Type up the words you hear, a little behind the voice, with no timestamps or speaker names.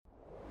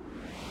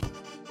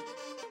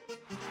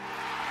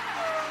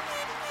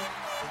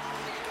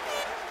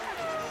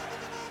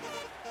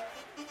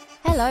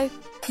Hello,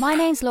 my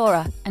name's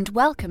Laura and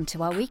welcome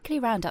to our weekly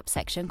roundup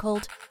section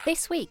called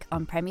This Week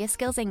on Premier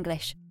Skills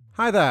English.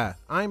 Hi there,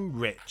 I'm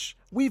Rich.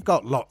 We've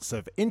got lots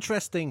of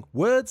interesting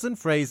words and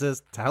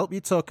phrases to help you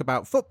talk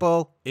about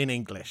football in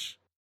English.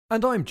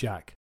 And I'm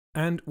Jack,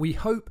 and we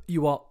hope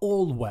you are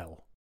all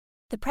well.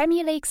 The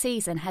Premier League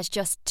season has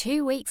just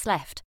 2 weeks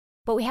left,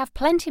 but we have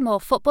plenty more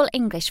football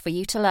English for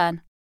you to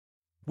learn.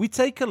 We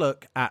take a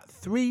look at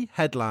 3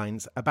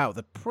 headlines about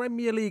the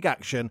Premier League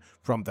action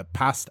from the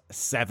past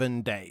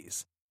 7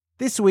 days.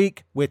 This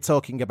week, we're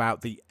talking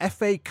about the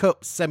FA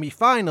Cup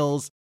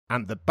semi-finals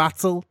and the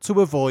battle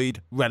to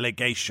avoid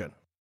relegation.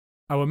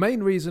 Our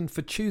main reason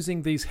for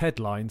choosing these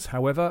headlines,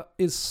 however,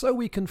 is so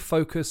we can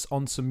focus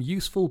on some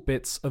useful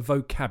bits of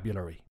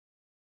vocabulary.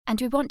 And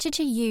we want you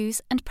to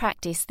use and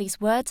practice these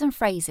words and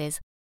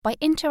phrases by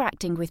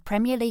interacting with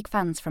Premier League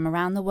fans from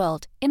around the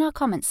world in our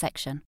comments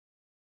section.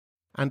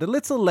 And a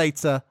little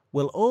later,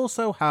 we'll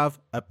also have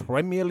a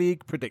Premier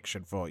League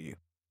prediction for you.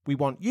 We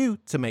want you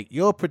to make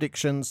your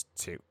predictions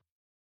too.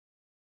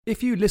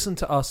 If you listen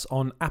to us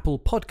on Apple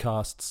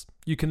Podcasts,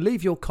 you can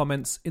leave your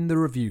comments in the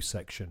review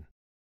section.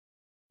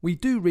 We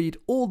do read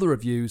all the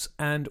reviews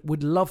and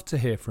would love to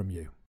hear from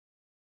you.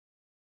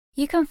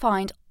 You can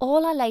find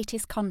all our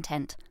latest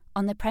content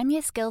on the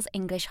Premier Skills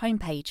English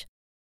homepage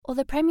or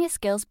the Premier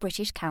Skills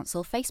British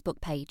Council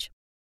Facebook page.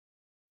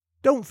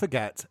 Don't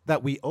forget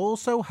that we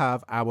also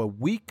have our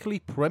weekly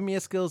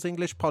Premier Skills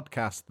English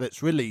podcast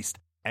that's released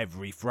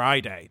every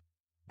Friday.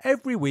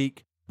 Every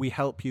week, we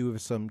help you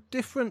with some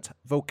different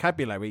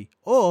vocabulary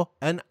or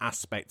an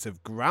aspect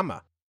of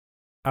grammar.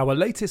 Our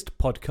latest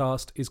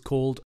podcast is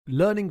called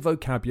Learning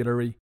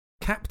Vocabulary,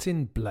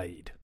 Captain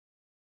Blade.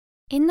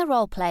 In the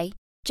roleplay,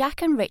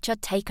 Jack and Rich are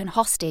taken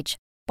hostage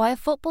by a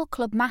football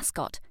club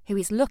mascot who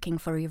is looking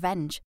for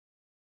revenge.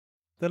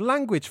 The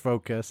language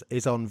focus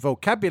is on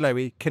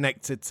vocabulary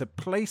connected to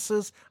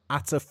places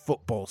at a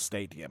football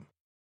stadium.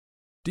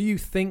 Do you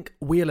think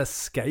we'll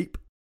escape?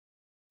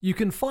 You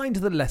can find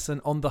the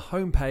lesson on the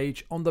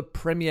homepage on the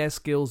Premier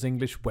Skills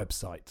English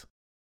website.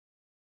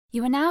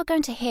 You are now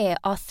going to hear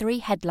our 3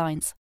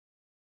 headlines.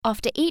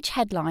 After each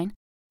headline,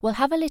 we'll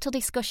have a little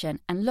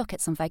discussion and look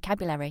at some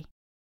vocabulary.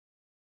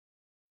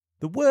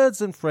 The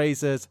words and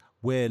phrases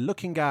we're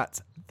looking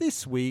at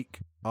this week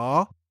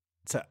are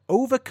to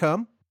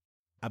overcome,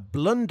 a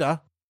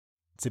blunder,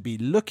 to be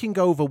looking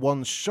over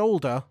one's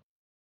shoulder,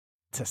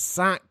 to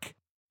sack,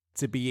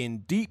 to be in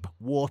deep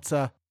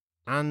water,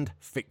 and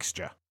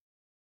fixture.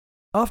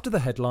 After the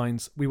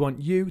headlines, we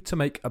want you to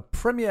make a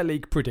Premier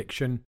League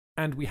prediction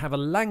and we have a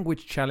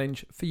language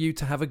challenge for you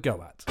to have a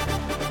go at.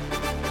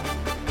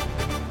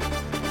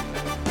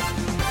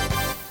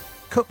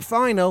 Cup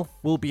final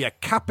will be a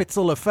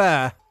capital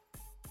affair.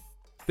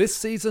 This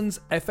season's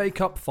FA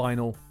Cup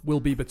final will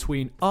be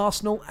between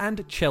Arsenal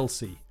and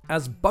Chelsea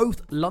as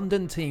both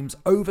London teams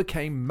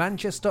overcame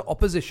Manchester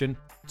opposition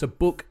to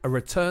book a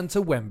return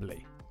to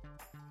Wembley.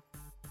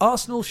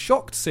 Arsenal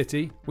shocked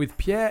City with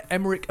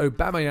Pierre-Emerick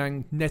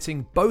Aubameyang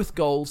netting both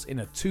goals in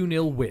a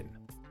 2-0 win.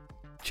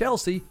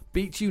 Chelsea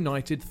beat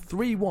United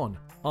 3-1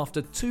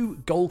 after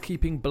 2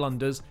 goalkeeping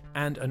blunders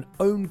and an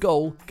own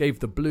goal gave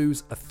the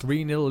Blues a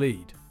 3-0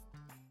 lead.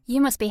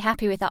 You must be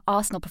happy with that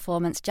Arsenal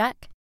performance,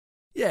 Jack.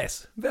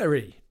 Yes,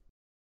 very.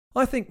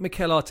 I think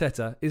Mikel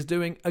Arteta is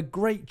doing a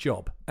great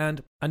job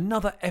and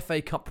another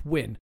FA Cup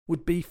win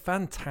would be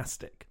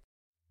fantastic.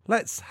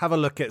 Let's have a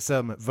look at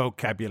some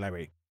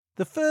vocabulary.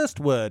 The first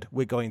word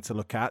we're going to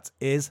look at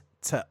is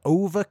to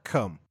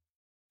overcome.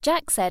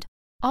 Jack said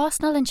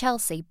Arsenal and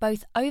Chelsea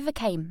both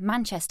overcame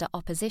Manchester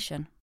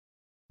opposition.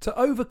 To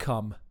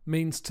overcome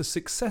means to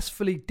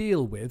successfully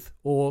deal with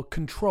or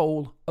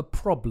control a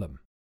problem.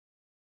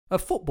 A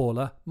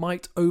footballer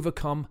might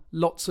overcome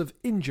lots of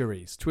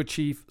injuries to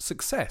achieve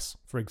success,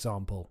 for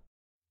example.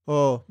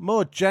 Or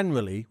more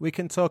generally, we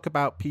can talk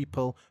about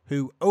people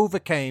who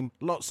overcame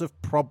lots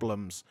of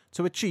problems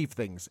to achieve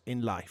things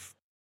in life.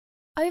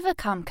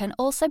 Overcome can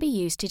also be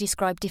used to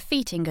describe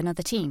defeating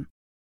another team.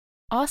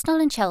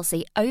 Arsenal and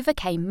Chelsea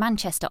overcame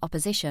Manchester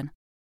opposition.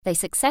 They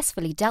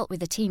successfully dealt with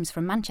the teams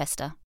from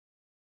Manchester.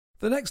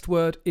 The next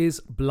word is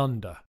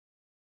blunder.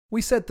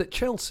 We said that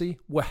Chelsea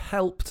were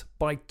helped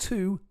by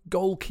 2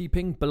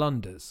 goalkeeping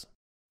blunders.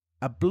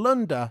 A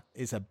blunder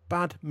is a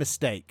bad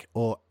mistake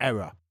or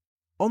error.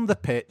 On the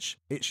pitch,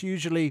 it's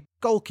usually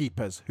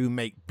goalkeepers who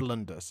make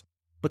blunders,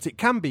 but it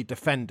can be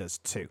defenders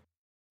too.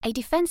 A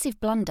defensive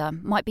blunder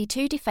might be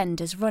 2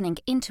 defenders running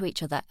into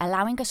each other,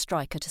 allowing a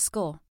striker to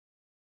score.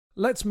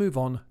 Let's move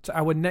on to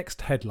our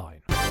next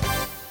headline.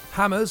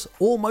 Hammers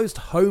almost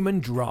home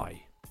and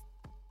dry.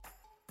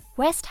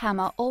 West Ham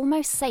are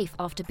almost safe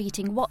after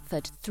beating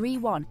Watford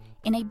 3-1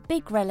 in a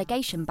big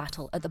relegation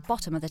battle at the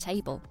bottom of the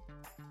table.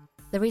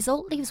 The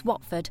result leaves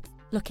Watford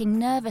looking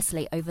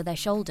nervously over their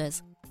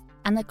shoulders,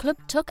 and the club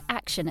took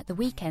action at the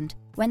weekend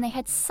when they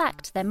had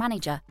sacked their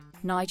manager,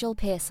 Nigel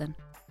Pearson.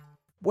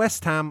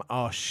 West Ham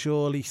are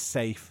surely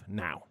safe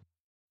now.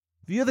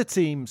 The other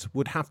teams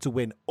would have to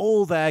win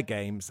all their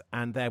games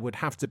and there would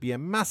have to be a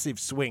massive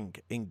swing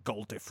in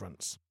goal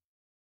difference.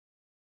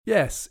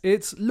 Yes,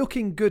 it's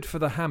looking good for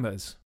the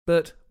Hammers,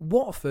 but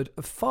Watford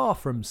are far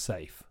from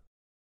safe.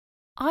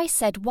 I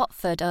said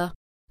Watford are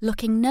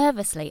looking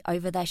nervously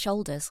over their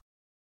shoulders.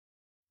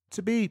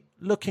 To be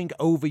looking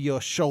over your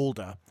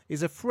shoulder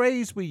is a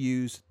phrase we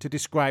use to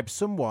describe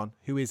someone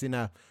who is in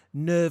a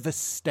nervous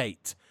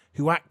state,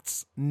 who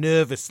acts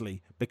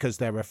nervously because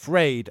they're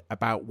afraid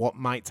about what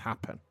might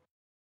happen.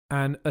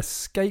 An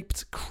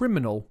escaped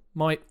criminal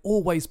might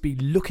always be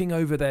looking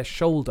over their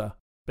shoulder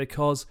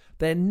because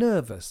they're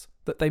nervous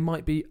that they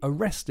might be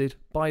arrested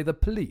by the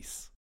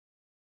police.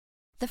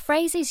 The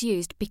phrase is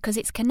used because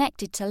it's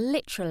connected to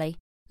literally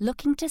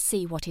looking to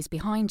see what is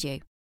behind you.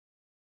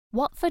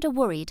 Watford are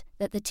worried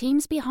that the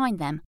teams behind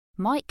them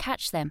might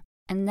catch them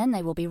and then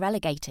they will be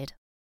relegated.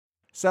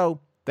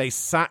 So they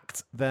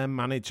sacked their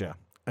manager.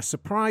 A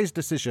surprise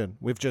decision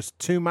with just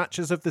 2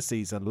 matches of the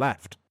season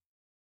left.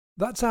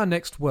 That's our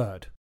next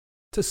word.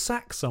 To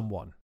sack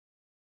someone.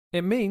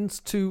 It means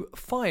to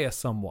fire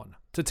someone,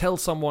 to tell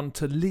someone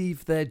to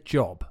leave their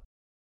job.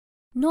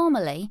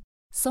 Normally,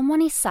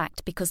 someone is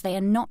sacked because they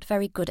are not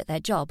very good at their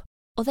job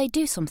or they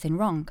do something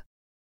wrong.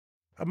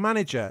 A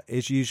manager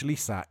is usually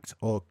sacked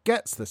or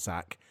gets the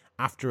sack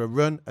after a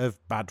run of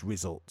bad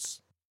results.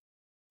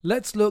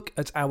 Let's look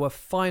at our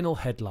final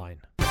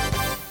headline.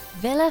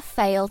 Villa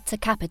failed to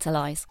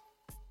capitalise.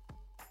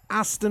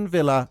 Aston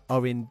Villa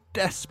are in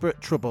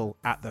desperate trouble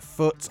at the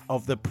foot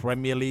of the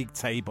Premier League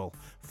table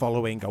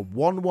following a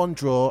 1-1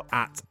 draw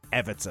at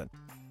Everton.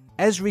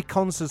 Ezri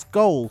Konsa's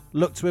goal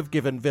looked to have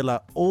given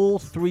Villa all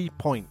 3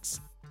 points,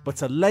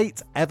 but a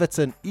late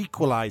Everton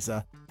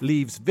equaliser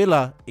leaves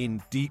Villa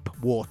in deep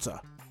water.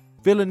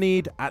 Villa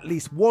need at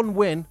least 1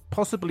 win,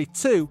 possibly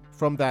 2,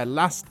 from their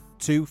last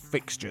 2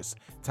 fixtures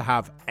to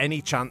have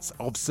any chance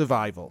of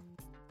survival.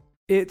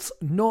 It's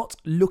not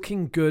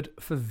looking good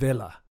for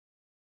Villa.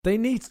 They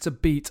need to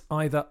beat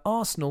either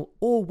Arsenal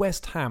or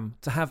West Ham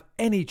to have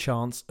any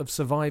chance of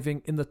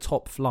surviving in the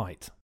top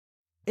flight.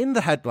 In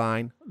the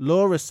headline,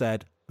 Laura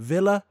said,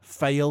 Villa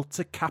failed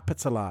to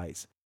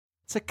capitalise.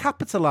 To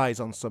capitalise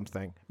on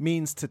something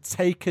means to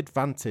take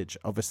advantage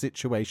of a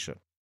situation.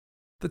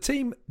 The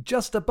team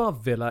just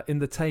above Villa in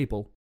the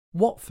table,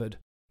 Watford,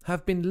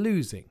 have been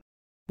losing,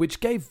 which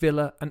gave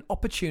Villa an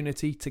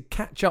opportunity to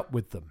catch up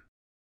with them.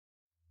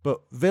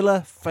 But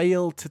Villa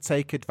failed to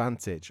take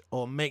advantage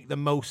or make the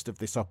most of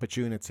this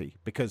opportunity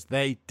because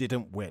they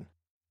didn't win.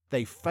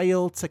 They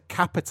failed to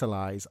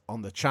capitalise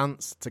on the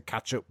chance to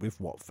catch up with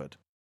Watford.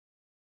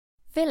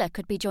 Villa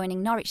could be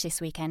joining Norwich this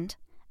weekend,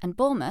 and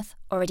Bournemouth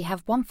already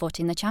have 1 foot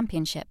in the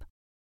Championship.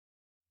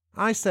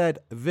 I said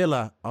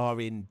Villa are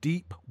in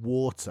deep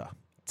water.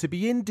 To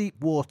be in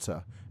deep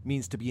water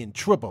means to be in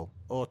trouble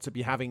or to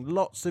be having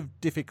lots of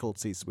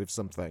difficulties with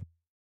something.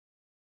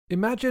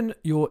 Imagine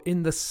you're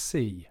in the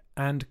sea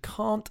and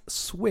can't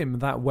swim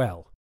that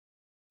well.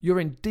 You're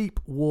in deep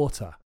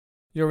water.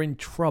 You're in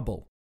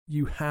trouble.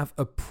 You have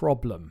a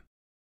problem.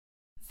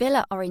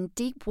 Villa are in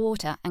deep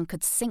water and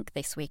could sink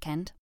this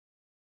weekend.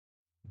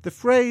 The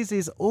phrase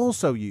is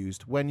also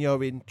used when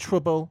you're in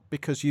trouble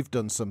because you've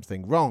done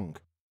something wrong.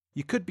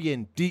 You could be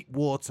in deep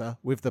water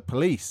with the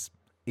police,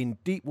 in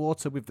deep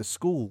water with the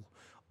school,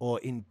 or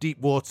in deep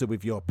water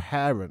with your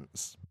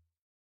parents.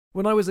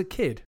 When I was a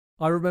kid,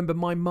 I remember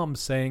my mum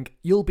saying,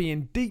 "You'll be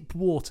in deep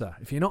water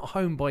if you're not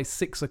home by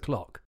 6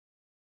 o'clock.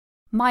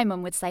 My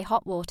mum would say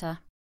hot water.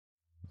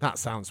 That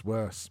sounds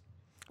worse.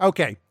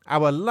 Okay,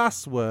 our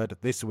last word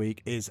this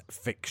week is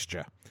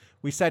fixture.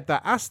 We said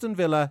that Aston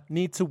Villa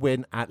need to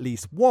win at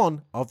least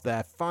one of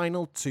their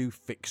final 2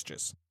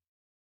 fixtures.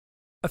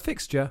 A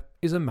fixture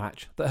is a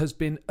match that has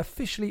been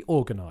officially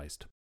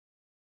organised.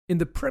 In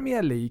the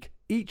Premier League,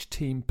 each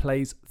team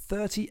plays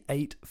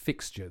 38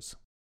 fixtures.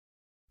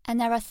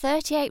 And there are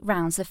 38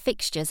 rounds of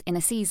fixtures in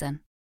a season.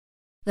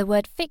 The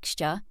word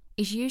fixture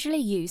is usually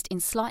used in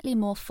slightly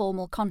more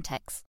formal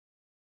contexts.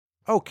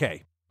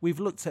 Okay, we've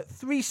looked at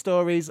 3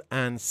 stories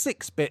and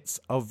 6 bits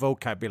of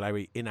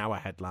vocabulary in our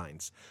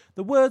headlines.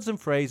 The words and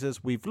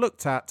phrases we've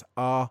looked at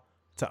are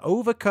to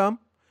overcome,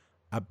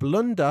 a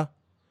blunder,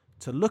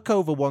 to look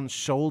over one's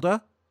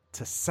shoulder,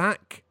 to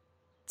sack,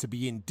 to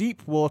be in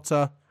deep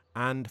water,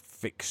 and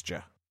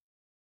fixture.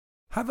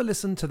 Have a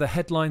listen to the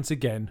headlines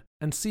again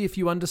and see if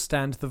you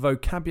understand the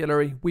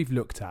vocabulary we've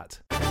looked at.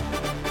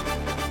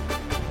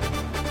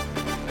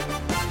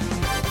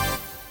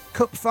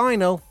 Cup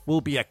final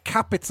will be a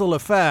capital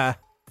affair.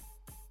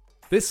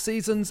 This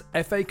season's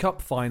FA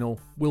Cup final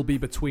will be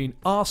between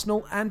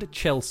Arsenal and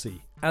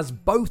Chelsea, as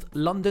both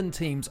London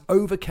teams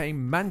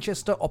overcame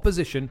Manchester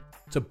opposition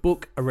to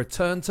book a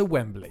return to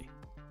Wembley.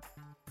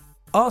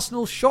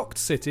 Arsenal shocked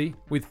City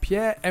with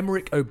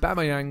Pierre-Emerick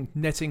Aubameyang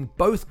netting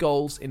both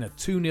goals in a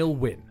 2-0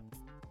 win.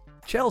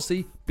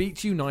 Chelsea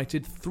beat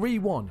United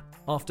 3-1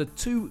 after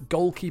 2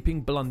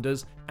 goalkeeping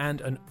blunders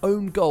and an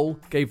own goal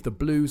gave the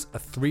Blues a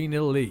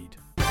 3-0 lead.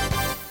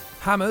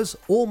 Hammers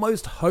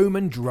almost home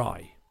and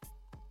dry.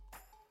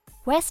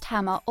 West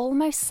Ham are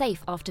almost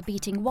safe after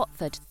beating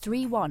Watford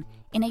 3-1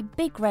 in a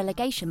big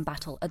relegation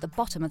battle at the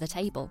bottom of the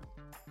table.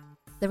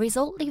 The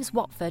result leaves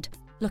Watford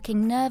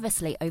looking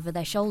nervously over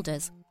their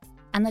shoulders,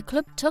 and the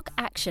club took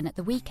action at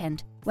the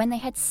weekend when they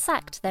had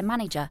sacked their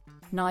manager,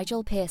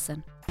 Nigel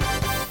Pearson.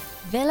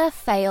 Villa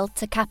failed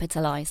to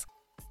capitalise.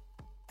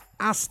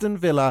 Aston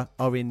Villa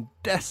are in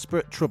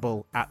desperate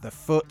trouble at the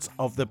foot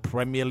of the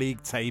Premier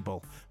League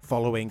table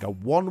following a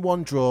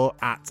 1-1 draw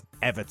at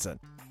Everton.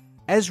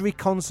 Ezri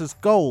Konsa's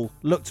goal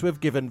looked to have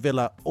given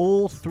Villa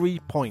all 3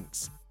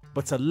 points,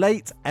 but a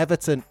late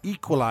Everton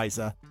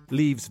equaliser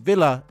leaves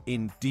Villa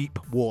in deep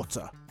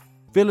water.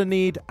 Villa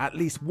need at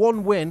least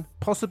 1 win,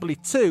 possibly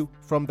 2,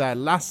 from their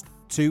last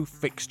 2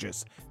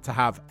 fixtures to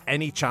have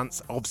any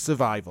chance of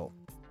survival.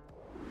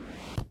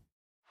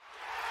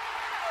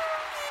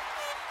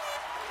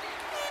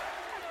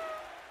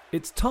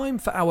 It's time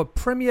for our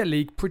Premier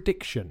League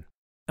prediction,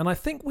 and I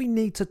think we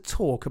need to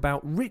talk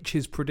about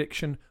Rich's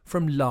prediction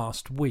from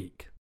last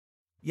week.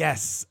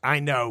 Yes, I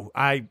know.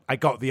 I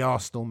got the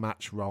Arsenal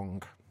match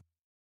wrong.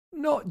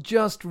 Not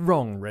just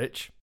wrong,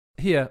 Rich.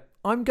 Here,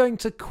 I'm going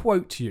to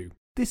quote you.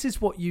 This is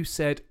what you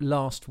said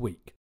last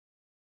week.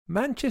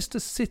 Manchester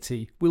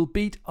City will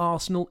beat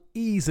Arsenal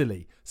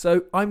easily,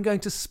 so I'm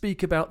going to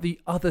speak about the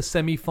other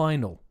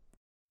semi-final.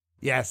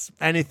 Yes,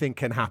 anything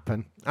can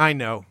happen. I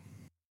know.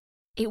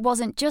 It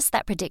wasn't just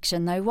that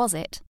prediction though, was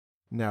it?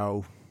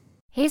 No.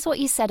 Here's what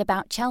you said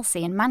about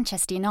Chelsea and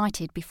Manchester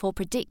United before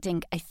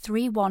predicting a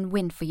 3-1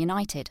 win for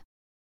United.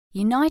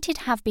 United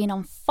have been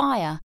on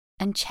fire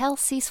and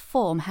Chelsea's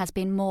form has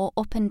been more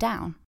up and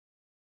down.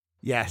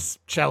 Yes,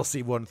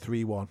 Chelsea won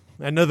 3-1.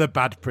 Another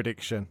bad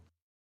prediction.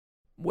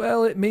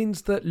 Well, it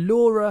means that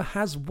Laura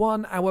has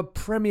won our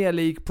Premier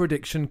League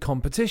prediction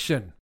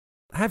competition.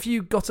 Have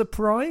you got a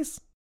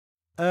prize?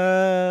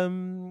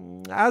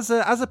 As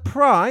a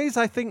prize,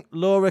 I think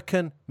Laura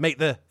can make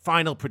the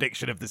final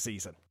prediction of the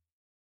season.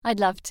 I'd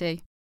love to.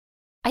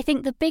 I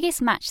think the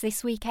biggest match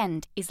this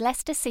weekend is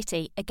Leicester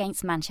City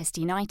against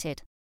Manchester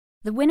United.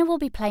 The winner will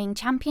be playing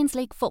Champions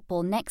League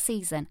football next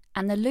season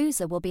and the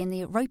loser will be in the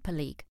Europa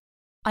League.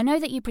 I know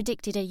that you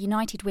predicted a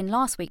United win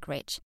last week,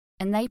 Rich,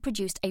 and they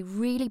produced a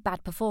really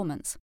bad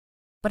performance.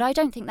 But I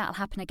don't think that'll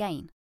happen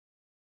again.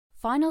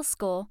 Final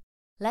score,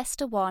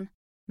 Leicester 1,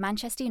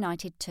 Manchester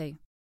United 2.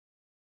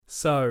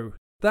 So,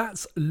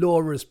 that's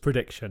Laura's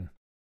prediction.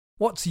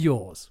 What's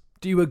yours?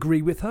 Do you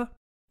agree with her?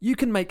 You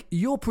can make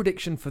your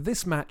prediction for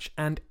this match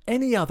and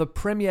any other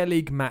Premier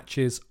League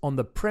matches on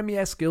the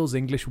Premier Skills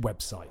English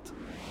website.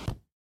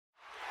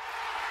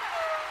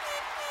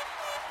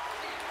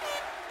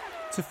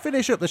 To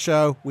finish up the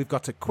show, we've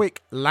got a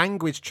quick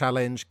language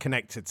challenge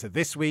connected to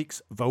this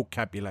week's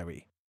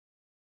vocabulary.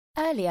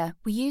 Earlier,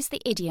 we used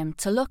the idiom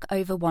to look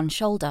over one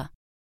shoulder.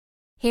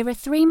 Here are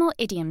 3 more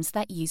idioms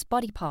that use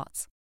body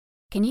parts.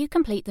 Can you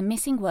complete the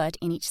missing word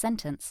in each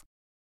sentence?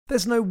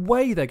 There's no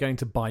way they're going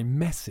to buy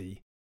Messi.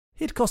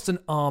 He'd cost an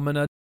arm and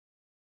a...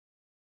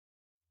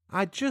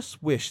 I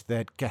just wish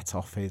they'd get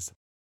off his.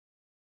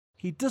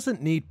 He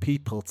doesn't need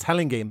people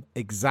telling him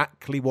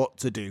exactly what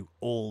to do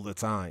all the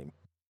time.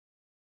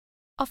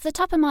 Off the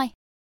top of my...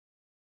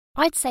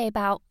 I'd say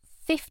about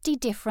 50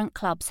 different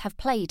clubs have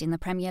played in the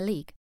Premier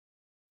League.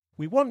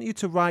 We want you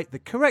to write the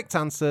correct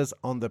answers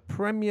on the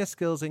Premier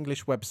Skills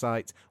English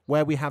website,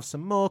 where we have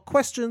some more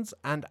questions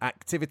and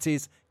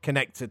activities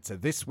connected to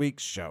this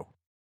week's show.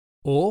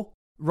 Or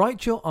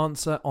write your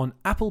answer on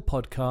Apple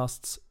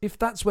Podcasts if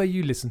that's where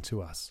you listen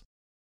to us.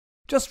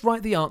 Just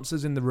write the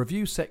answers in the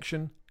review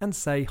section and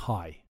say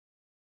hi.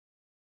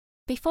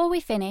 Before we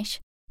finish,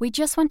 we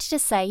just wanted to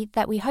say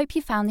that we hope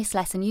you found this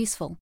lesson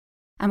useful,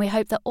 and we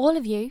hope that all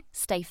of you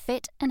stay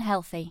fit and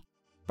healthy.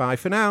 Bye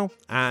for now,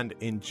 and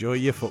enjoy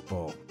your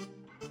football.